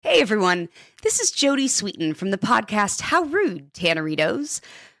everyone. This is Jody Sweeten from the podcast How Rude, Tanneritos.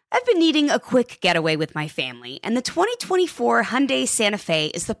 I've been needing a quick getaway with my family, and the 2024 Hyundai Santa Fe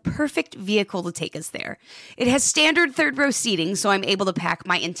is the perfect vehicle to take us there. It has standard third-row seating, so I'm able to pack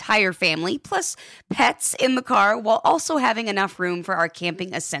my entire family, plus pets, in the car, while also having enough room for our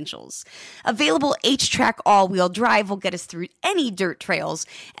camping essentials. Available H-Track all-wheel drive will get us through any dirt trails,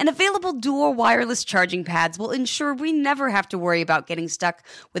 and available dual wireless charging pads will ensure we never have to worry about getting stuck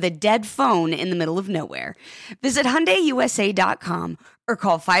with a dead phone in the middle of nowhere. Visit HyundaiUSA.com or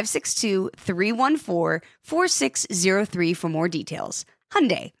call 562-314-4603 for more details.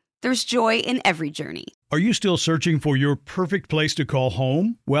 Hyundai, there's joy in every journey. Are you still searching for your perfect place to call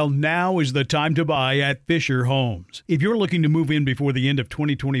home? Well, now is the time to buy at Fisher Homes. If you're looking to move in before the end of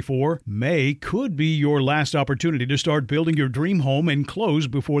 2024, May could be your last opportunity to start building your dream home and close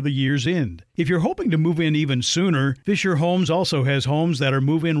before the year's end. If you're hoping to move in even sooner, Fisher Homes also has homes that are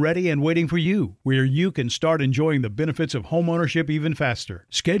move-in ready and waiting for you, where you can start enjoying the benefits of homeownership even faster.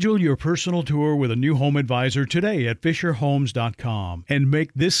 Schedule your personal tour with a new home advisor today at FisherHomes.com and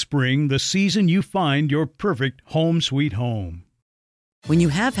make this spring the season you find your perfect home sweet home. When you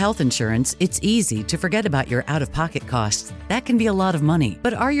have health insurance, it's easy to forget about your out-of-pocket costs. That can be a lot of money.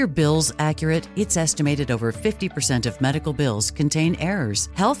 But are your bills accurate? It's estimated over 50% of medical bills contain errors.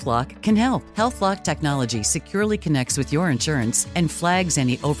 HealthLock can help. HealthLock technology securely connects with your insurance and flags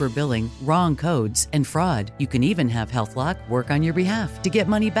any overbilling, wrong codes, and fraud. You can even have HealthLock work on your behalf to get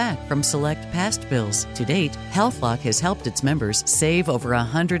money back from select past bills. To date, HealthLock has helped its members save over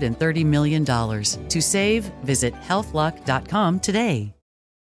 $130 million. To save, visit healthlock.com today.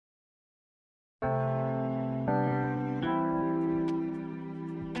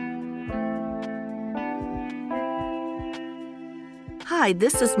 Hi,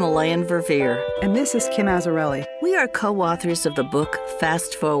 this is Malayan Verveer. And this is Kim Azzarelli. We are co-authors of the book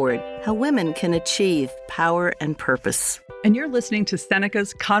Fast Forward, How Women Can Achieve Power and Purpose. And you're listening to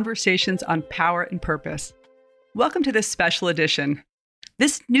Seneca's Conversations on Power and Purpose. Welcome to this special edition.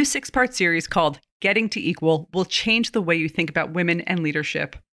 This new 6-part series called Getting to Equal will change the way you think about women and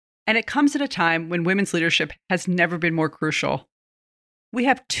leadership. And it comes at a time when women's leadership has never been more crucial. We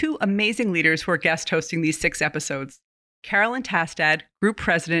have 2 amazing leaders who are guest hosting these 6 episodes. Carolyn Tastad, Group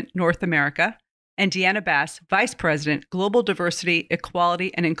President, North America, and Deanna Bass, Vice President, Global Diversity,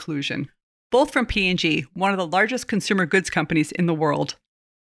 Equality, and Inclusion, both from P&G, one of the largest consumer goods companies in the world.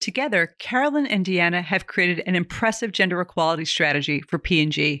 Together, Carolyn and Deanna have created an impressive gender equality strategy for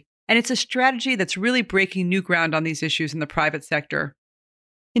P&G, and it's a strategy that's really breaking new ground on these issues in the private sector.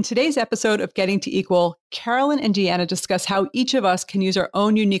 In today's episode of Getting to Equal, Carolyn and Deanna discuss how each of us can use our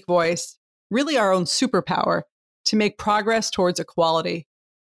own unique voice, really our own superpower, to make progress towards equality.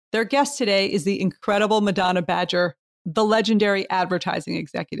 Their guest today is the incredible Madonna Badger, the legendary advertising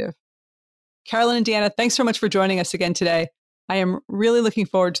executive. Carolyn and Deanna, thanks so much for joining us again today. I am really looking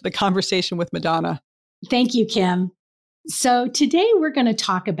forward to the conversation with Madonna. Thank you, Kim. So today we're going to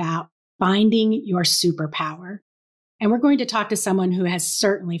talk about finding your superpower. And we're going to talk to someone who has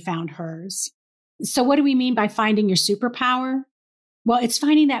certainly found hers. So what do we mean by finding your superpower? Well, it's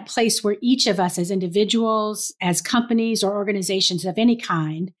finding that place where each of us as individuals, as companies or organizations of any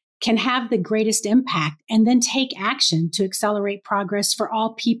kind, can have the greatest impact and then take action to accelerate progress for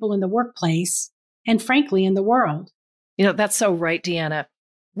all people in the workplace and, frankly, in the world. You know, that's so right, Deanna.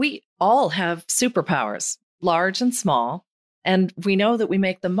 We all have superpowers, large and small, and we know that we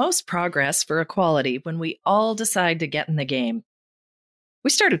make the most progress for equality when we all decide to get in the game. We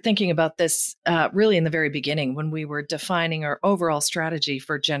started thinking about this really in the very beginning when we were defining our overall strategy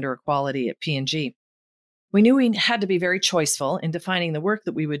for gender equality at P&G. We knew we had to be very choiceful in defining the work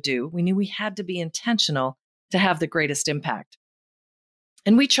that we would do. We knew we had to be intentional to have the greatest impact.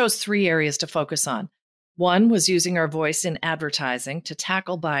 And we chose 3 areas to focus on. One was using our voice in advertising to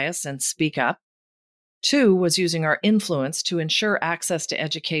tackle bias and speak up. 2 was using our influence to ensure access to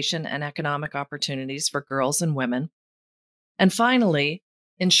education and economic opportunities for girls and women. And finally,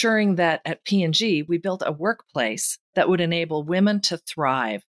 ensuring that at P&G, we built a workplace that would enable women to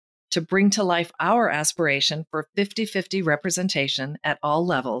thrive, to bring to life our aspiration for 50-50 representation at all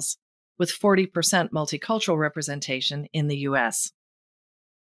levels, with 40% multicultural representation in the U.S.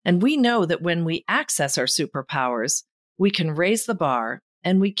 And we know that when we access our superpowers, we can raise the bar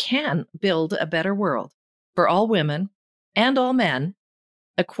and we can build a better world for all women and all men,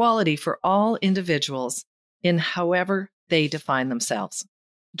 equality for all individuals in however they define themselves.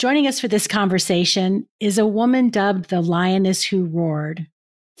 Joining us for this conversation is a woman dubbed the Lioness Who Roared,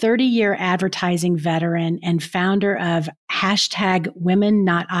 30-year advertising veteran and founder of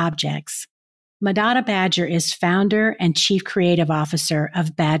 #WomenNotObjects. Madonna Badger is founder and chief creative officer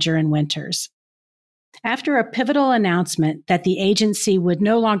of Badger and Winters. After a pivotal announcement that the agency would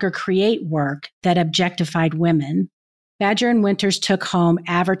no longer create work that objectified women, Badger and Winters took home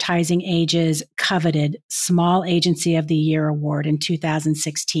Advertising Age's coveted Small Agency of the Year award in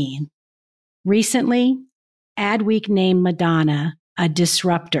 2016. Recently, Adweek named Madonna a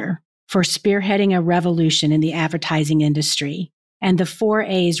disruptor for spearheading a revolution in the advertising industry, and the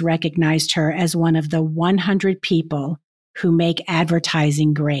 4A's recognized her as one of the 100 people who make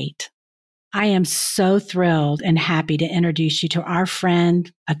advertising great. I am so thrilled and happy to introduce you to our friend,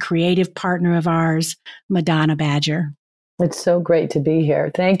 a creative partner of ours, Madonna Badger. It's so great to be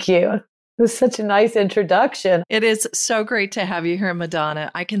here. Thank you. It was such a nice introduction. It is so great to have you here,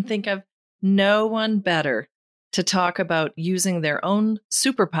 Madonna. I can think of no one better to talk about using their own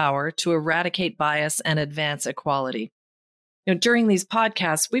superpower to eradicate bias and advance equality. During these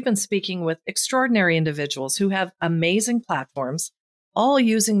podcasts, we've been speaking with extraordinary individuals who have amazing platforms, all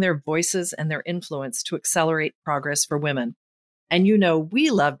using their voices and their influence to accelerate progress for women. And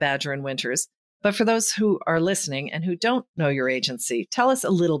we love Badger and Winters, but for those who are listening and who don't know your agency, tell us a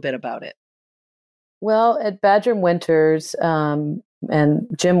little bit about it. Well, at Badger and Winters, and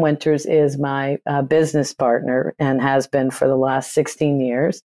Jim Winters is my business partner and has been for the last 16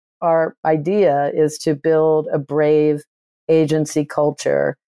 years. Our idea is to build a brave agency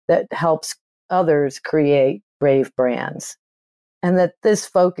culture that helps others create brave brands. And that this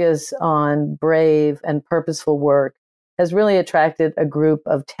focus on brave and purposeful work has really attracted a group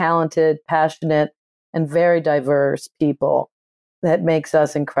of talented, passionate, and very diverse people that makes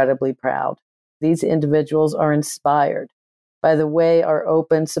us incredibly proud. These individuals are inspired by the way our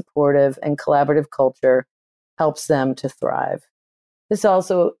open, supportive, and collaborative culture helps them to thrive. This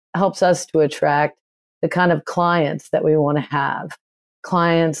also helps us to attract the kind of clients that we want to have.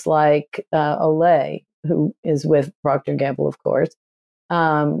 Clients like Olay, who is with Procter & Gamble, of course.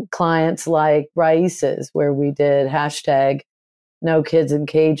 Clients like Raices, where we did hashtag No Kids in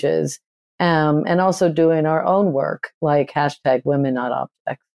Cages, and also doing our own work like hashtag Women Not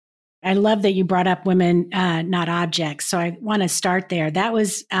Objects. I love that you brought up Women Not Objects. So I want to start there. That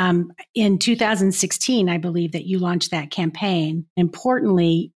was in 2016, I believe, that you launched that campaign.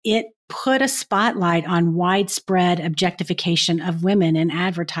 Importantly, it put a spotlight on widespread objectification of women in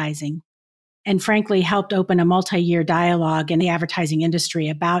advertising, and frankly helped open a multi-year dialogue in the advertising industry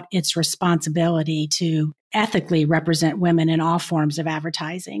about its responsibility to ethically represent women in all forms of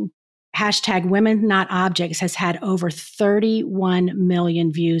advertising. Hashtag Women Not Objects has had over 31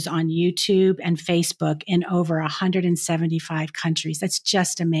 million views on YouTube and Facebook in over 175 countries. That's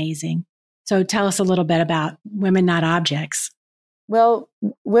just amazing. So tell us a little bit about Women Not Objects. Well,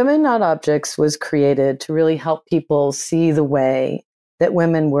 Women Not Objects was created to really help people see the way that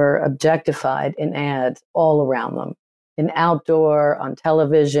women were objectified in ads all around them, in outdoor, on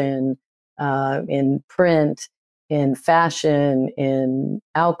television, in print, in fashion, in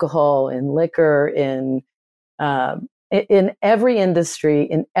alcohol, in liquor, in every industry,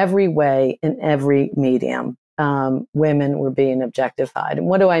 in every way, in every medium. Women were being objectified. And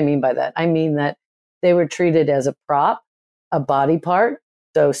what do I mean by that? I mean that they were treated as a prop, a body part,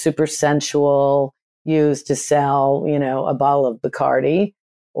 so super sensual, used to sell, a bottle of Bacardi,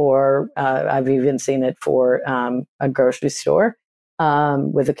 or I've even seen it for a grocery store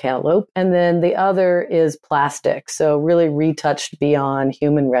with a cantaloupe. And then the other is plastic, so really retouched beyond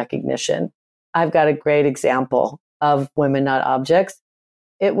human recognition. I've got a great example of Women Not Objects.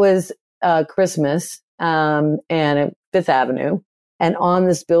 It was Christmas and at Fifth Avenue, and on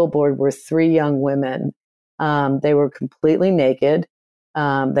this billboard were three young women. They were completely naked.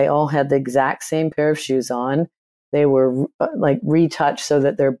 They all had the exact same pair of shoes on. They were retouched so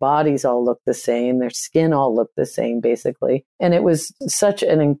that their bodies all looked the same. Their skin all looked the same, basically. And it was such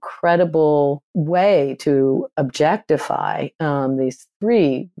an incredible way to objectify these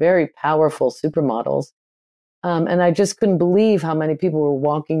three very powerful supermodels. And I just couldn't believe how many people were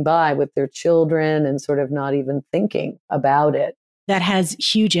walking by with their children and sort of not even thinking about it. That has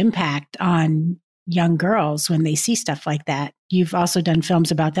huge impact on young girls when they see stuff like that. You've also done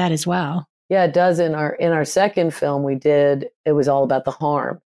films about that as well. Yeah, it does. In our second film we did, it was all about the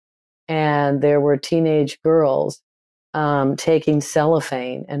harm. And there were teenage girls taking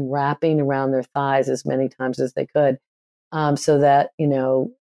cellophane and wrapping around their thighs as many times as they could, so that,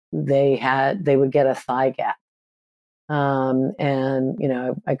 they would get a thigh gap. And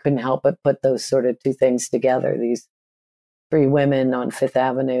I couldn't help but put those sort of two things together, these three women on Fifth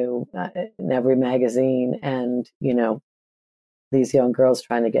Avenue in every magazine, and, these young girls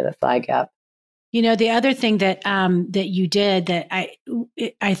trying to get a thigh gap. You know, the other thing that that you did that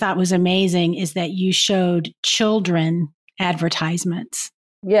I thought was amazing is that you showed children advertisements.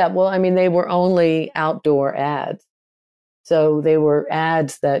 Yeah, well, I mean, they were only outdoor ads. So they were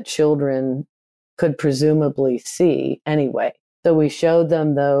ads that children could presumably see anyway. So we showed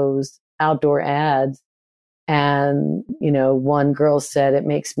them those outdoor ads. And, you know, one girl said, it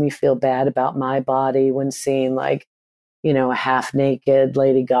makes me feel bad about my body when seeing like, you know, a half naked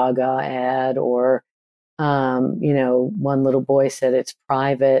Lady Gaga ad, or, you know, one little boy said it's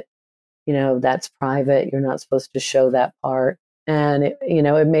private, you know, that's private. You're not supposed to show that part. And,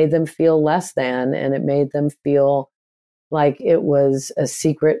 it made them feel less than, and it made them feel like it was a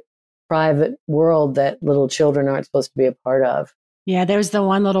secret, private world that little children aren't supposed to be a part of. Yeah, there's the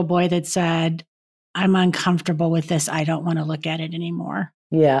one little boy that said, I'm uncomfortable with this. I don't want to look at it anymore.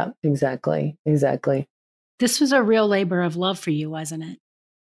 Yeah, exactly. Exactly. This was a real labor of love for you, wasn't it?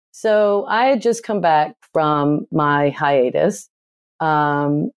 So I had just come back from my hiatus,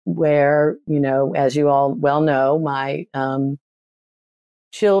 where, you know, as you all well know, my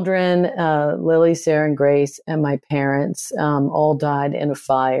children, Lily, Sarah, and Grace, and my parents all died in a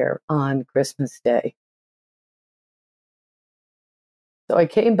fire on Christmas Day. So I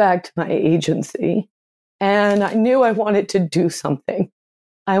came back to my agency, and I knew I wanted to do something.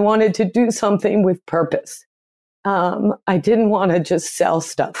 I wanted to do something with purpose. I didn't want to just sell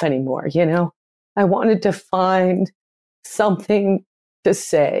stuff anymore, you know? I wanted to find something to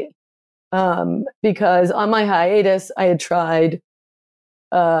say. Because on my hiatus, I had tried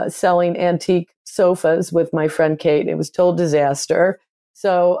selling antique sofas with my friend Kate. It was a total disaster.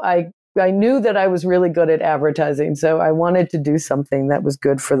 So I knew that I was really good at advertising. So I wanted to do something that was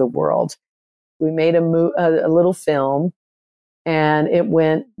good for the world. We made a little film, and it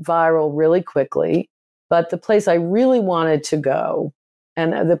went viral really quickly. But the place I really wanted to go,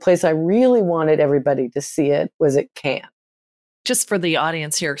 and the place I really wanted everybody to see it, was at Cannes. Just for the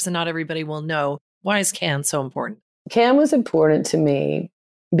audience here, so not everybody will know, why is Cannes so important? Cannes was important to me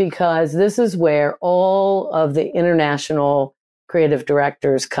because this is where all of the international creative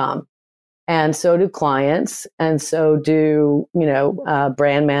directors come. And so do clients, and so do,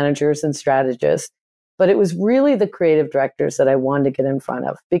 brand managers and strategists. But it was really the creative directors that I wanted to get in front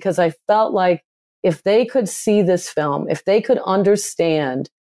of, because I felt like if they could see this film, if they could understand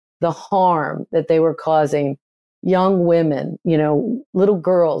the harm that they were causing young women, little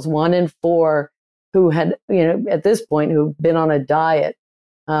girls, 1 in 4, who had, at this point, who've been on a diet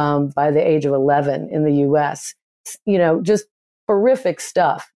by the age of 11 in the US, just horrific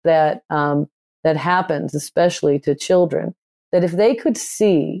stuff that happens, especially to children, that if they could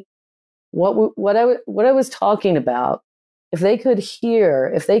see what I was talking about, if they could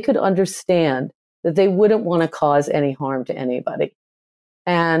hear, if they could understand, that they wouldn't want to cause any harm to anybody.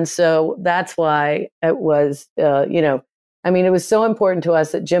 And so that's why it was, it was so important to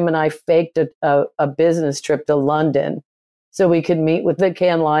us that Jim and I faked a business trip to London so we could meet with the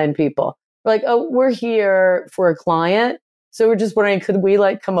Cannes Lion people. We're like, oh, we're here for a client. So we're just wondering, could we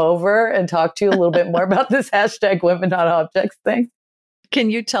come over and talk to you a little bit more about this #women.objects thing? Can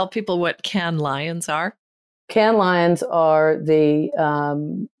you tell people what Cannes Lions are? Cannes Lions are the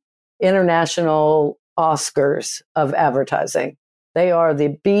international Oscars of advertising. They are the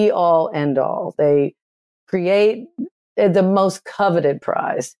be all end all. They create the most coveted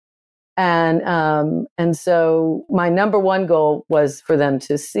prize. And so my number one goal was for them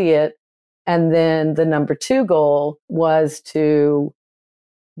to see it. And then the number 2 goal was to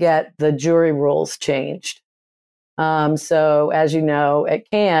get the jury rules changed. So as you know, at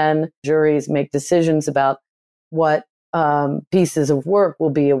Cannes, juries make decisions about what pieces of work will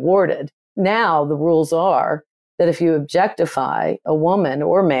be awarded. Now the rules are that if you objectify a woman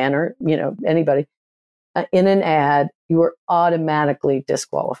or man or anybody in an ad, you are automatically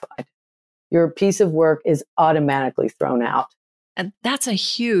disqualified. Your piece of work is automatically thrown out. And that's a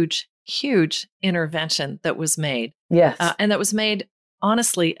huge intervention that was made. Yes. And that was made,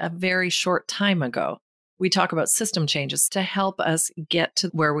 honestly, a very short time ago. We talk about system changes to help us get to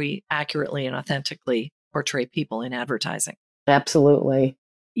where we accurately and authentically portray people in advertising. Absolutely.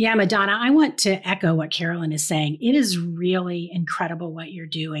 Yeah, Madonna, I want to echo what Carolyn is saying. It is really incredible what you're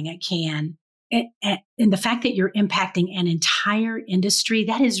doing at Cannes. And the fact that you're impacting an entire industry,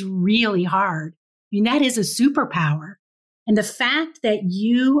 that is really hard. I mean, that is a superpower. And the fact that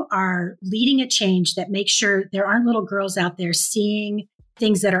you are leading a change that makes sure there aren't little girls out there seeing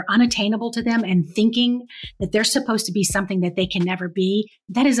things that are unattainable to them and thinking that they're supposed to be something that they can never be,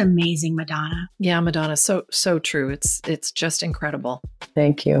 that is amazing, Madonna. Yeah, Madonna, so true. It's just incredible.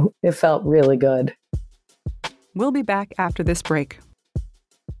 Thank you. It felt really good. We'll be back after this break.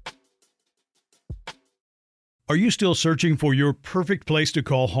 Are you still searching for your perfect place to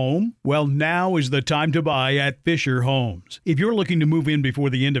call home? Well, now is the time to buy at Fisher Homes. If you're looking to move in before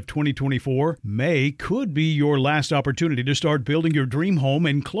the end of 2024, May could be your last opportunity to start building your dream home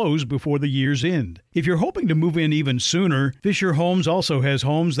and close before the year's end. If you're hoping to move in even sooner, Fisher Homes also has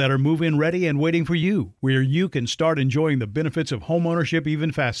homes that are move-in ready and waiting for you, where you can start enjoying the benefits of homeownership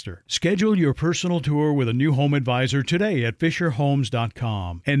even faster. Schedule your personal tour with a new home advisor today at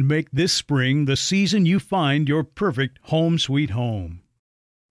FisherHomes.com and make this spring the season you find your perfect home sweet home.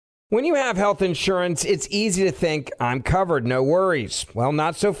 When you have health insurance, it's easy to think, I'm covered, no worries. Well,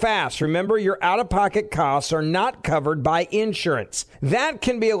 not so fast. Remember, your out-of-pocket costs are not covered by insurance. That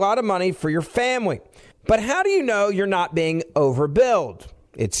can be a lot of money for your family. But how do you know you're not being overbilled?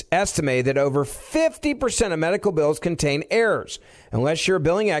 It's estimated that over 50% of medical bills contain errors. Unless you're a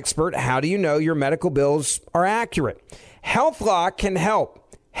billing expert, how do you know your medical bills are accurate? HealthLock can help.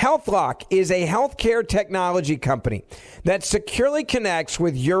 HealthLock is a healthcare technology company that securely connects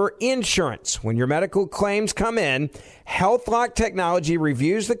with your insurance. When your medical claims come in, HealthLock technology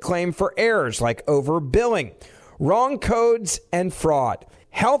reviews the claim for errors like overbilling, wrong codes, and fraud.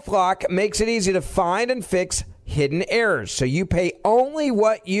 HealthLock makes it easy to find and fix hidden errors, so you pay only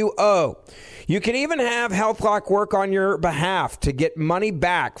what you owe. You can even have HealthLock work on your behalf to get money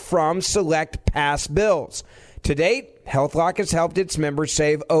back from select past bills. To date, HealthLock has helped its members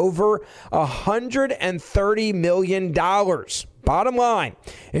save over $130 million. Bottom line,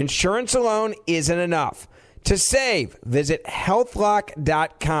 insurance alone isn't enough. To save, visit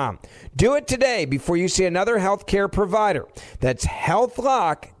healthlock.com. Do it today before you see another healthcare provider. That's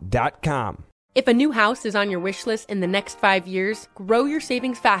healthlock.com. If a new house is on your wish list in the next 5 years, grow your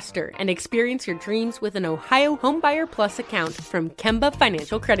savings faster and experience your dreams with an Ohio Homebuyer Plus account from Kemba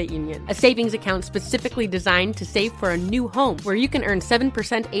Financial Credit Union. A savings account specifically designed to save for a new home, where you can earn 7%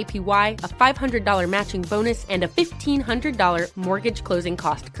 APY, a $500 matching bonus, and a $1,500 mortgage closing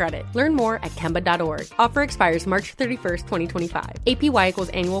cost credit. Learn more at Kemba.org. Offer expires March 31st, 2025. APY equals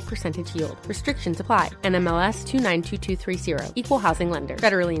annual percentage yield. Restrictions apply. NMLS 292230. Equal housing lender.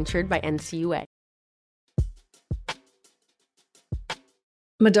 Federally insured by NCUA.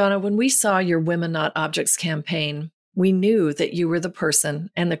 Madonna, when we saw your Women Not Objects campaign, we knew that you were the person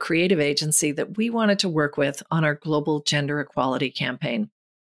and the creative agency that we wanted to work with on our global gender equality campaign.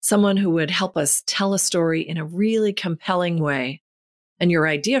 Someone who would help us tell a story in a really compelling way. And your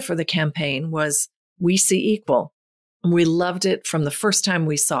idea for the campaign was We See Equal. And we loved it from the first time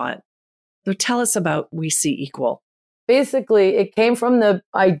we saw it. So tell us about We See Equal. Basically, it came from the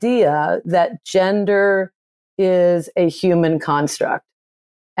idea that gender is a human construct,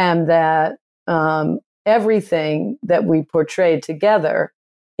 and that everything that we portrayed together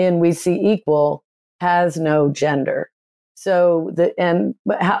in We See Equal has no gender. So,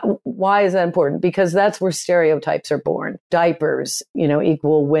 why is that important? Because that's where stereotypes are born. Diapers,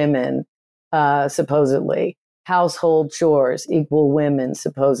 equal women, supposedly. Household chores equal women,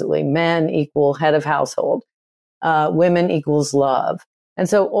 supposedly. Men equal head of household. Women equals love. And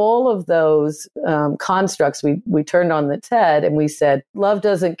so all of those constructs, we turned on its head and we said, love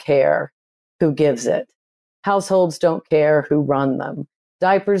doesn't care who gives it. Households don't care who run them.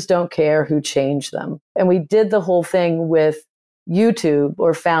 Diapers don't care who change them. And we did the whole thing with YouTube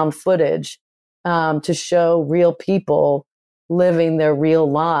or found footage to show real people living their real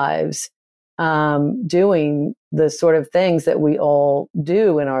lives, doing the sort of things that we all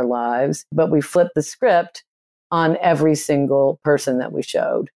do in our lives, but we flipped the script on every single person that we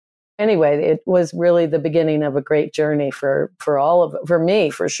showed. Anyway, it was really the beginning of a great journey for me,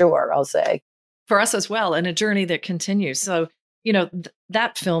 for sure, I'll say. For us as well, and a journey that continues. So,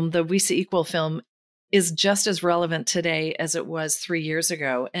 that film, the We See Equal film, is just as relevant today as it was 3 years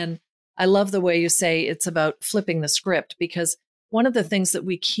ago. And I love the way you say it's about flipping the script, because one of the things that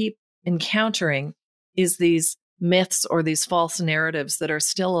we keep encountering is these myths or these false narratives that are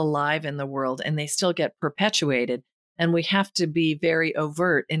still alive in the world, and they still get perpetuated. And we have to be very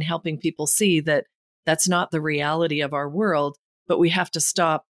overt in helping people see that that's not the reality of our world, but we have to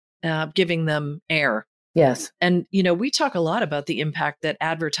stop giving them air. Yes. And, we talk a lot about the impact that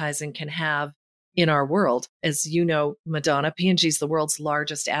advertising can have in our world. As you know, Madonna, P&G is the world's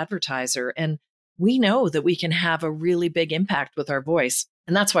largest advertiser. And we know that we can have a really big impact with our voice.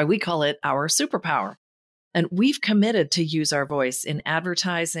 And that's why we call it our superpower. And we've committed to use our voice in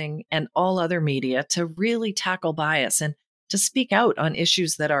advertising and all other media to really tackle bias and to speak out on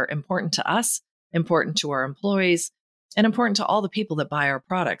issues that are important to us, important to our employees, and important to all the people that buy our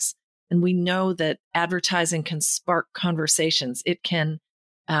products. And we know that advertising can spark conversations. It can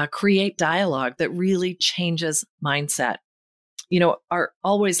create dialogue that really changes mindset. our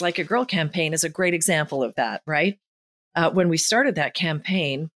Always Like a Girl campaign is a great example of that, right? When we started that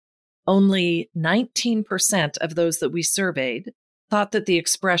campaign, only 19% of those that we surveyed thought that the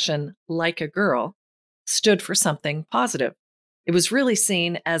expression like a girl stood for something positive. It was really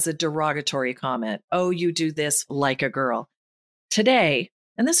seen as a derogatory comment. Oh, you do this like a girl. Today,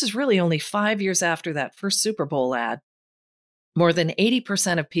 and this is really only 5 years after that first Super Bowl ad, more than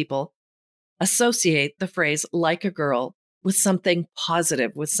 80% of people associate the phrase like a girl with something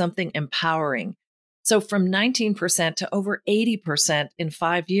positive, with something empowering. So from 19% to over 80% in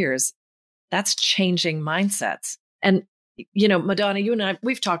 5 years, that's changing mindsets. And, Madonna, you and I,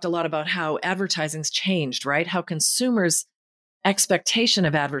 we've talked a lot about how advertising's changed, right? How consumers' expectation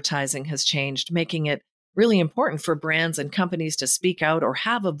of advertising has changed, making it really important for brands and companies to speak out or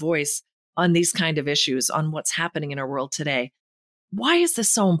have a voice on these kind of issues, on what's happening in our world today. Why is this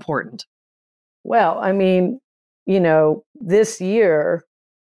so important? Well, I mean, this year,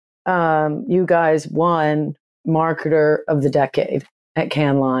 you guys won Marketer of the Decade at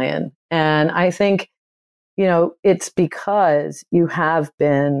Cannes Lion. And I think, it's because you have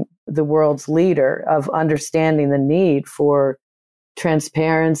been the world's leader of understanding the need for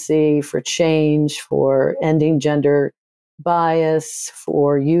transparency, for change, for ending gender bias,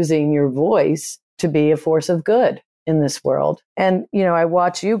 for using your voice to be a force of good in this world. And, I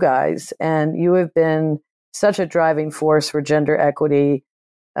watch you guys, and you have been such a driving force for gender equity,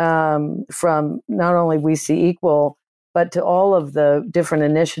 from not only We See Equal, but to all of the different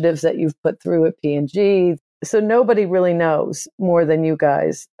initiatives that you've put through at P&G. So nobody really knows more than you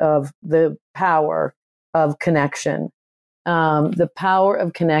guys of the power of connection, the power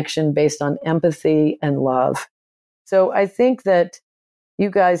of connection based on empathy and love. So I think that you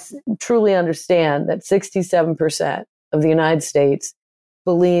guys truly understand that 67% of the United States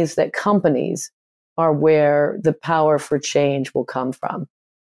believes that companies are where the power for change will come from,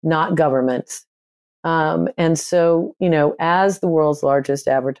 not governments. And so, as the world's largest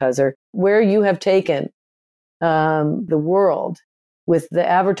advertiser, where you have taken the world with the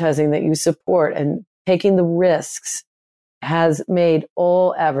advertising that you support and taking the risks has made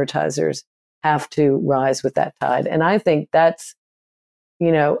all advertisers have to rise with that tide. And I think that's,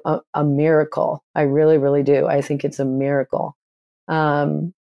 a miracle. I really, really do. I think it's a miracle.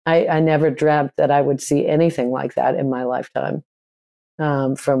 I never dreamt that I would see anything like that in my lifetime.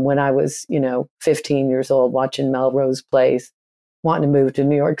 From when I was, 15 years old, watching Melrose Place, wanting to move to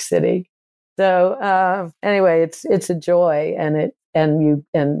New York City. So anyway, it's a joy, and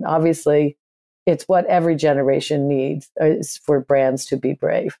obviously, it's what every generation needs is for brands to be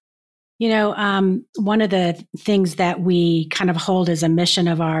brave. One of the things that we kind of hold as a mission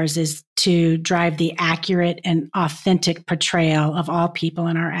of ours is to drive the accurate and authentic portrayal of all people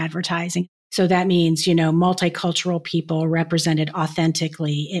in our advertising. So that means, multicultural people represented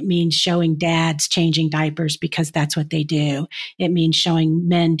authentically. It means showing dads changing diapers because that's what they do. It means showing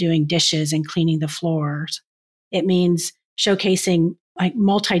men doing dishes and cleaning the floors. It means showcasing like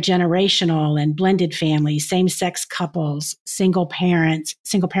multi-generational and blended families, same-sex couples, single parent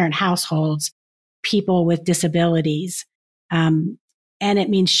households, people with disabilities. And it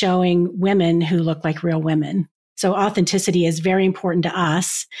means showing women who look like real women. So authenticity is very important to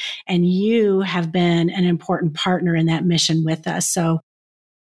us, and you have been an important partner in that mission with us. So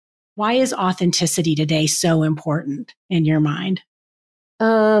why is authenticity today so important in your mind?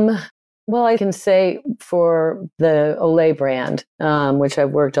 Well, I can say for the Olay brand, which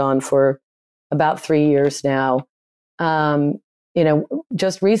I've worked on for about 3 years now,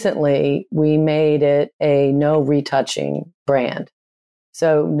 just recently we made it a no retouching brand.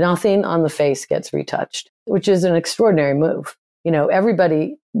 So nothing on the face gets retouched, which is an extraordinary move.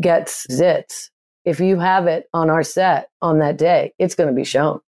 Everybody gets zits. If you have it on our set on that day, it's going to be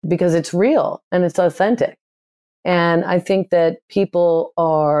shown because it's real and it's authentic. And I think that people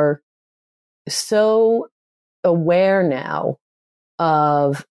are so aware now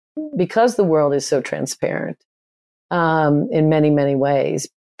of, because the world is so transparent in many, many ways,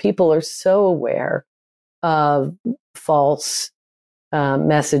 people are so aware of false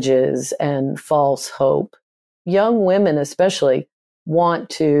messages and false hope. Young women especially want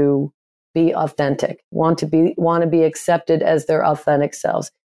to be authentic, want to be accepted as their authentic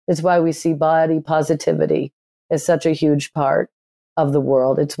selves. It's why we see body positivity as such a huge part of the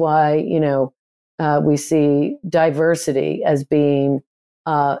world. It's why, we see diversity as being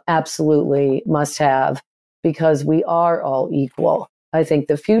absolutely must have, because we are all equal. I think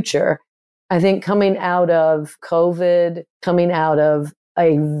the future, coming out of COVID, coming out of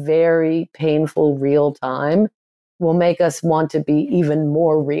a very painful real time, will make us want to be even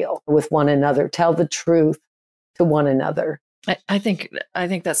more real with one another, tell the truth to one another. I think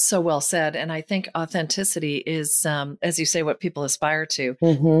that's so well said. And I think authenticity is, as you say, what people aspire to.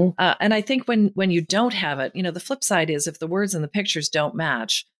 Mm-hmm. And I think when you don't have it, the flip side is if the words and the pictures don't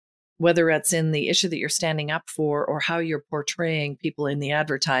match, whether it's in the issue that you're standing up for or how you're portraying people in the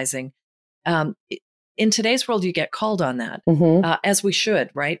advertising, in today's world, you get called on that, as we should,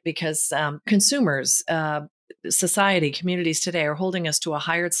 right? Because consumers, society, communities today are holding us to a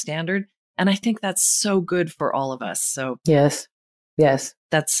higher standard. And I think that's so good for all of us. So yes,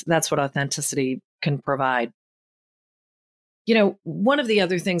 that's what authenticity can provide. One of the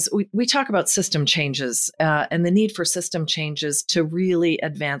other things we talk about system changes and the need for system changes to really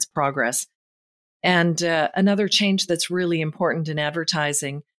advance progress. And another change that's really important in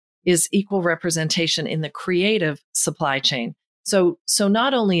advertising is equal representation in the creative supply chain. So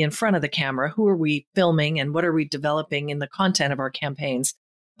not only in front of the camera, who are we filming and what are we developing in the content of our campaigns,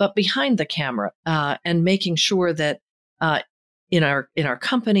 but behind the camera and making sure that in our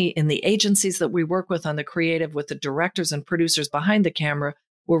company, in the agencies that we work with on the creative, with the directors and producers behind the camera,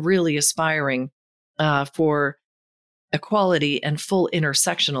 we're really aspiring for equality and full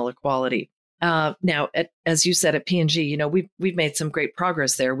intersectional equality. Now, as you said at P&G, we've made some great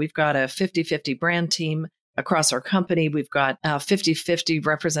progress there. We've got a 50-50 brand team across our company. We've got 50-50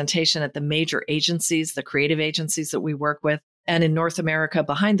 representation at the major agencies, the creative agencies that we work with. And in North America,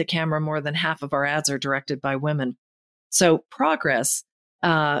 behind the camera, more than half of our ads are directed by women. So progress,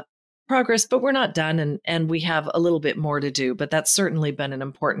 but we're not done. And we have a little bit more to do. But that's certainly been an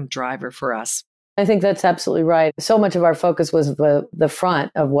important driver for us. I think that's absolutely right. So much of our focus was the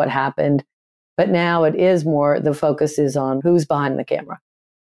front of what happened. But now it is more, the focus is on who's behind the camera.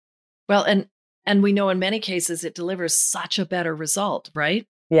 Well, and we know in many cases it delivers such a better result, right?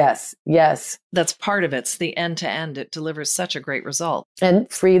 Yes. That's part of it. It's the end to end. It delivers such a great result.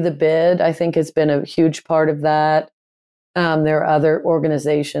 And Free the Bid, I think, has been a huge part of that. There are other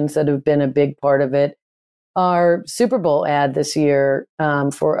organizations that have been a big part of it. Our Super Bowl ad this year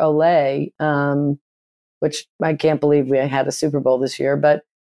for Olay, which I can't believe we had a Super Bowl this year, but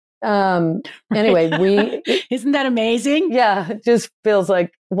anyway, isn't that amazing? Yeah, it just feels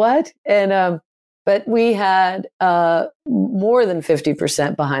like what? And but we had more than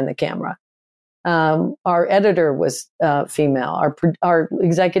 50% behind the camera. Our editor was female. Our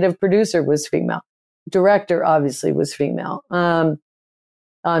executive producer was female. Director obviously was female. On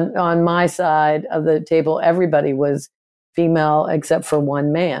my side of the table, everybody was female except for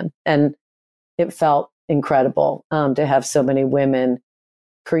one man, and it felt incredible to have so many women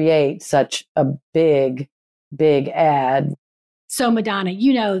create such a big ad. So Madonna,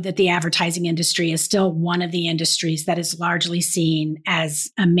 you know that the advertising industry is still one of the industries that is largely seen as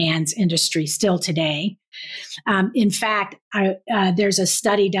a man's industry still today. In fact, there's a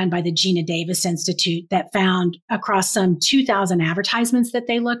study done by the Gina Davis Institute that found across some 2,000 advertisements that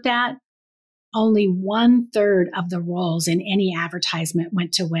they looked at, only 1/3 of the roles in any advertisement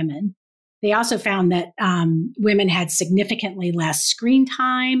went to women. They also found that women had significantly less screen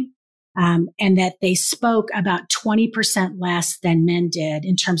time, and that they spoke about 20% less than men did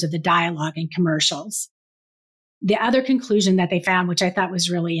in terms of the dialogue in commercials. The other conclusion that they found, which I thought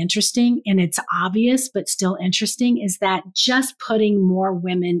was really interesting, and it's obvious but still interesting, is that just putting more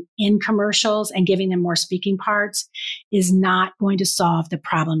women in commercials and giving them more speaking parts is not going to solve the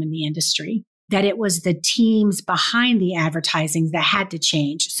problem in the industry. That it was the teams behind the advertising that had to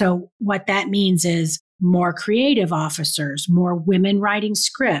change. So what that means is more creative officers, more women writing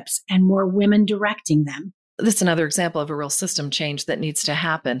scripts, and more women directing them. That's another example of a real system change that needs to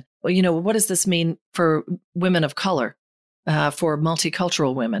happen. Well, what does this mean for women of color, for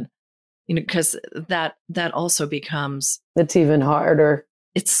multicultural women? Because that also becomes... It's even harder.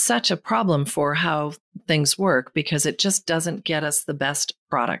 It's such a problem for how things work because it just doesn't get us the best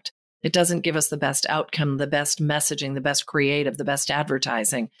product. It doesn't give us the best outcome, the best messaging, the best creative, the best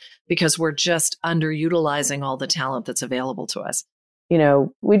advertising, because we're just underutilizing all the talent that's available to us.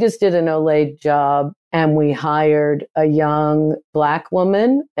 We just did an Olay job and we hired a young Black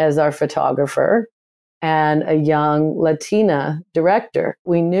woman as our photographer and a young Latina director.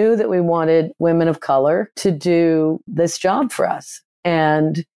 We knew that we wanted women of color to do this job for us,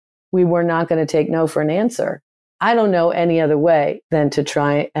 and we were not going to take no for an answer. I don't know any other way than to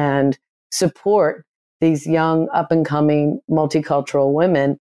try and support these young, up-and-coming multicultural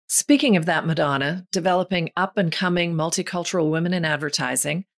women. Speaking of that, Madonna, developing up-and-coming multicultural women in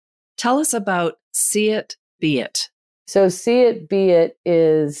advertising, tell us about See It, Be It. So See It, Be It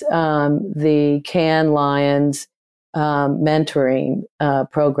is the Cannes Lions mentoring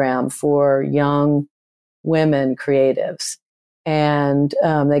program for young women creatives. And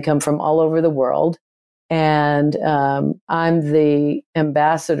they come from all over the world. And I'm the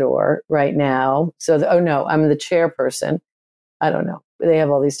ambassador right now. So, I'm the chairperson. I don't know. They have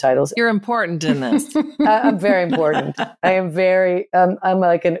all these titles. You're important in this. I'm very important. I am very, I'm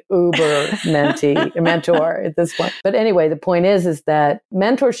like an Uber mentor at this point. But anyway, the point is that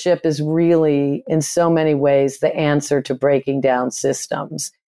mentorship is really, in so many ways, the answer to breaking down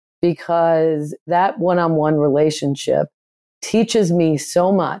systems, because that one-on-one relationship teaches me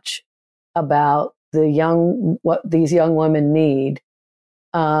so much about what these young women need,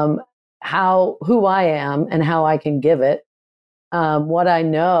 who I am and how I can give it, what I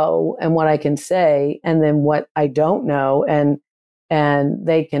know and what I can say, and then what I don't know, and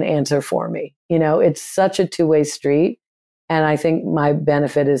they can answer for me. It's such a two-way street. And I think my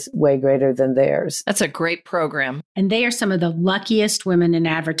benefit is way greater than theirs. That's a great program. And they are some of the luckiest women in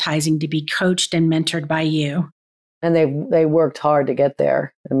advertising to be coached and mentored by you. And they worked hard to get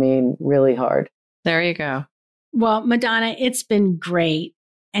there. I mean, really hard. There you go. Well, Madonna, it's been great.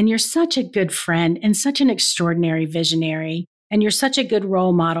 And you're such a good friend and such an extraordinary visionary. And you're such a good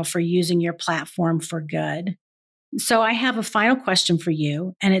role model for using your platform for good. So I have a final question for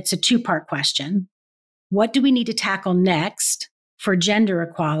you, and it's a two-part question. What do we need to tackle next for gender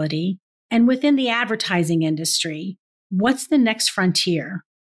equality? And within the advertising industry, what's the next frontier?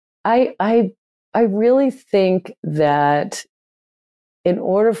 I really think that in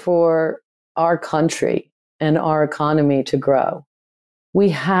order for our country and our economy to grow, we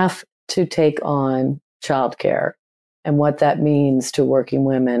have to take on childcare and what that means to working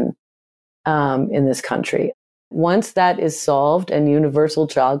women in this country. Once that is solved and universal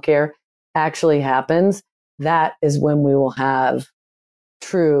childcare actually happens, that is when we will have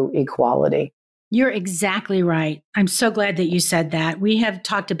true equality. You're exactly right. I'm so glad that you said that. We have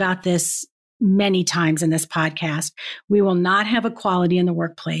talked about this many times in this podcast. We will not have equality in the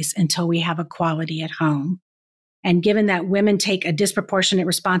workplace until we have equality at home. And given that women take a disproportionate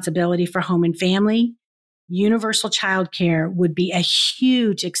responsibility for home and family, universal childcare would be a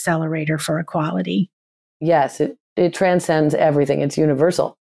huge accelerator for equality. Yes, it transcends everything. It's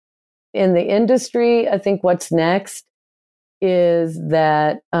universal. In the industry, I think what's next is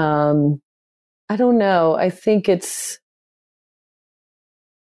that, I don't know, I think it's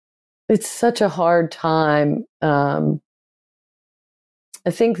such a hard time. I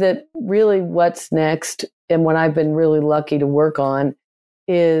think that really what's next, and what I've been really lucky to work on,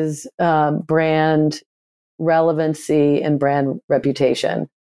 is brand relevancy and brand reputation.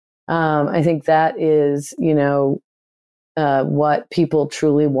 I think that is, what people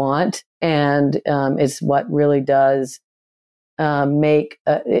truly want, and it's what really does make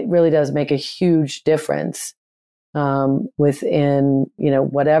a huge difference within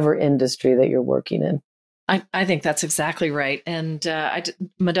whatever industry that you're working in. I think that's exactly right. And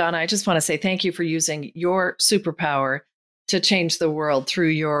Madonna, I just want to say thank you for using your superpower to change the world through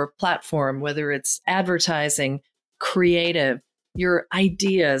your platform, whether it's advertising, creative, your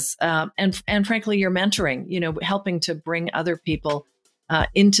ideas, and frankly, your mentoring, helping to bring other people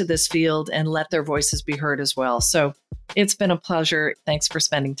into this field and let their voices be heard as well. So it's been a pleasure. Thanks for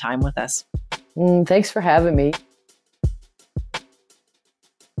spending time with us. Thanks for having me.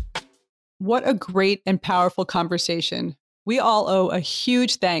 What a great and powerful conversation. We all owe a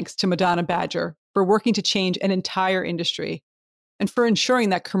huge thanks to Madonna Badger for working to change an entire industry and for ensuring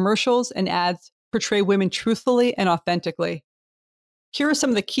that commercials and ads portray women truthfully and authentically. Here are some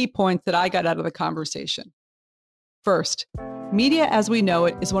of the key points that I got out of the conversation. First, media as we know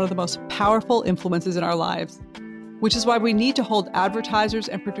it is one of the most powerful influences in our lives, which is why we need to hold advertisers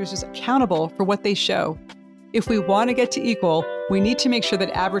and producers accountable for what they show. If we want to get to equal, we need to make sure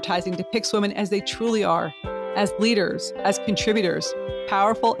that advertising depicts women as they truly are, as leaders, as contributors,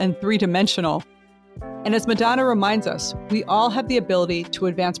 powerful and three-dimensional. And as Madonna reminds us, we all have the ability to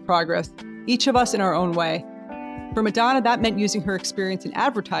advance progress, each of us in our own way. For Madonna, that meant using her experience in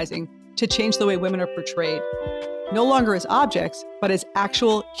advertising to change the way women are portrayed, no longer as objects, but as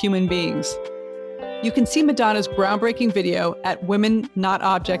actual human beings. You can see Madonna's groundbreaking video at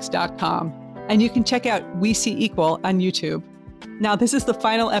womennotobjects.com, and you can check out We See Equal on YouTube. Now, this is the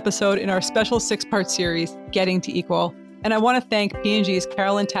final episode in our special 6-part series, Getting to Equal, and I want to thank P&G's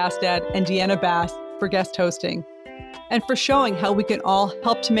Carolyn Tastad and Deanna Bass for guest hosting, and for showing how we can all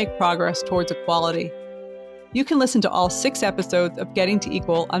help to make progress towards equality. You can listen to all 6 episodes of Getting to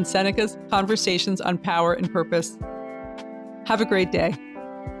Equal on Seneca's Conversations on Power and Purpose. Have a great day.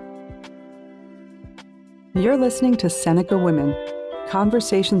 You're listening to Seneca Women,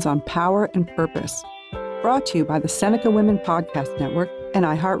 Conversations on Power and Purpose, brought to you by the Seneca Women Podcast Network and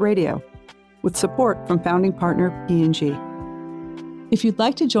iHeartRadio, with support from founding partner P&G. If you'd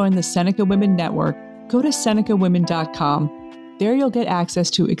like to join the Seneca Women Network, go to SenecaWomen.com. There you'll get access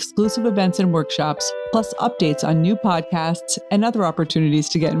to exclusive events and workshops, plus updates on new podcasts and other opportunities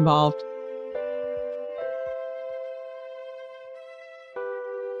to get involved.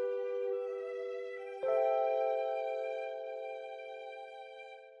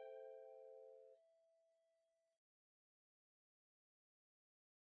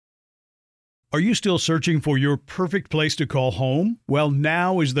 Are you still searching for your perfect place to call home? Well,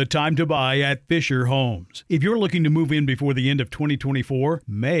 now is the time to buy at Fisher Homes. If you're looking to move in before the end of 2024,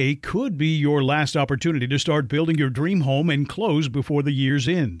 May could be your last opportunity to start building your dream home and close before the year's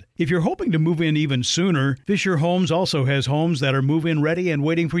end. If you're hoping to move in even sooner, Fisher Homes also has homes that are move-in ready and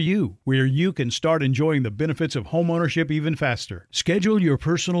waiting for you, where you can start enjoying the benefits of homeownership even faster. Schedule your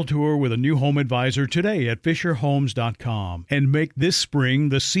personal tour with a new home advisor today at FisherHomes.com and make this spring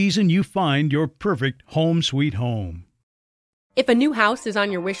the season you find your perfect home sweet home. If a new house is on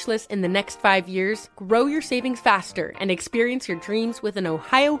your wish list in the next 5 years, grow your savings faster and experience your dreams with an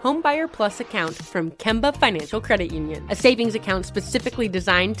Ohio Homebuyer Plus account from Kemba Financial Credit Union. A savings account specifically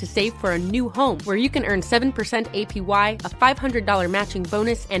designed to save for a new home, where you can earn 7% APY, a $500 matching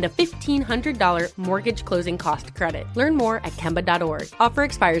bonus, and a $1,500 mortgage closing cost credit. Learn more at Kemba.org. Offer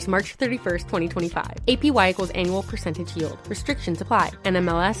expires March 31st, 2025. APY equals annual percentage yield. Restrictions apply.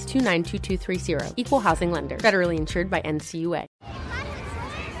 NMLS 292230. Equal housing lender. Federally insured by NCUA.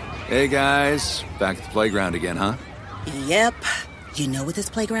 Hey guys, back at the playground again, huh? Yep. You know what this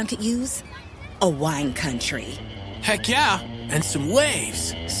playground could use? A wine country. Heck yeah, and some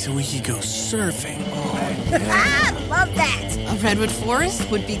waves so we could go surfing. Oh, yeah. Love that. A redwood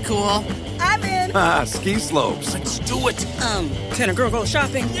forest would be cool. I'm in. Ski slopes. Let's do it. Can a girl go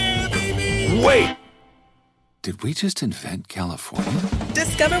shopping? Yeah, baby. Wait. Did we just invent California?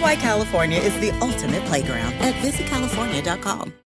 Discover why California is the ultimate playground at visitcalifornia.com.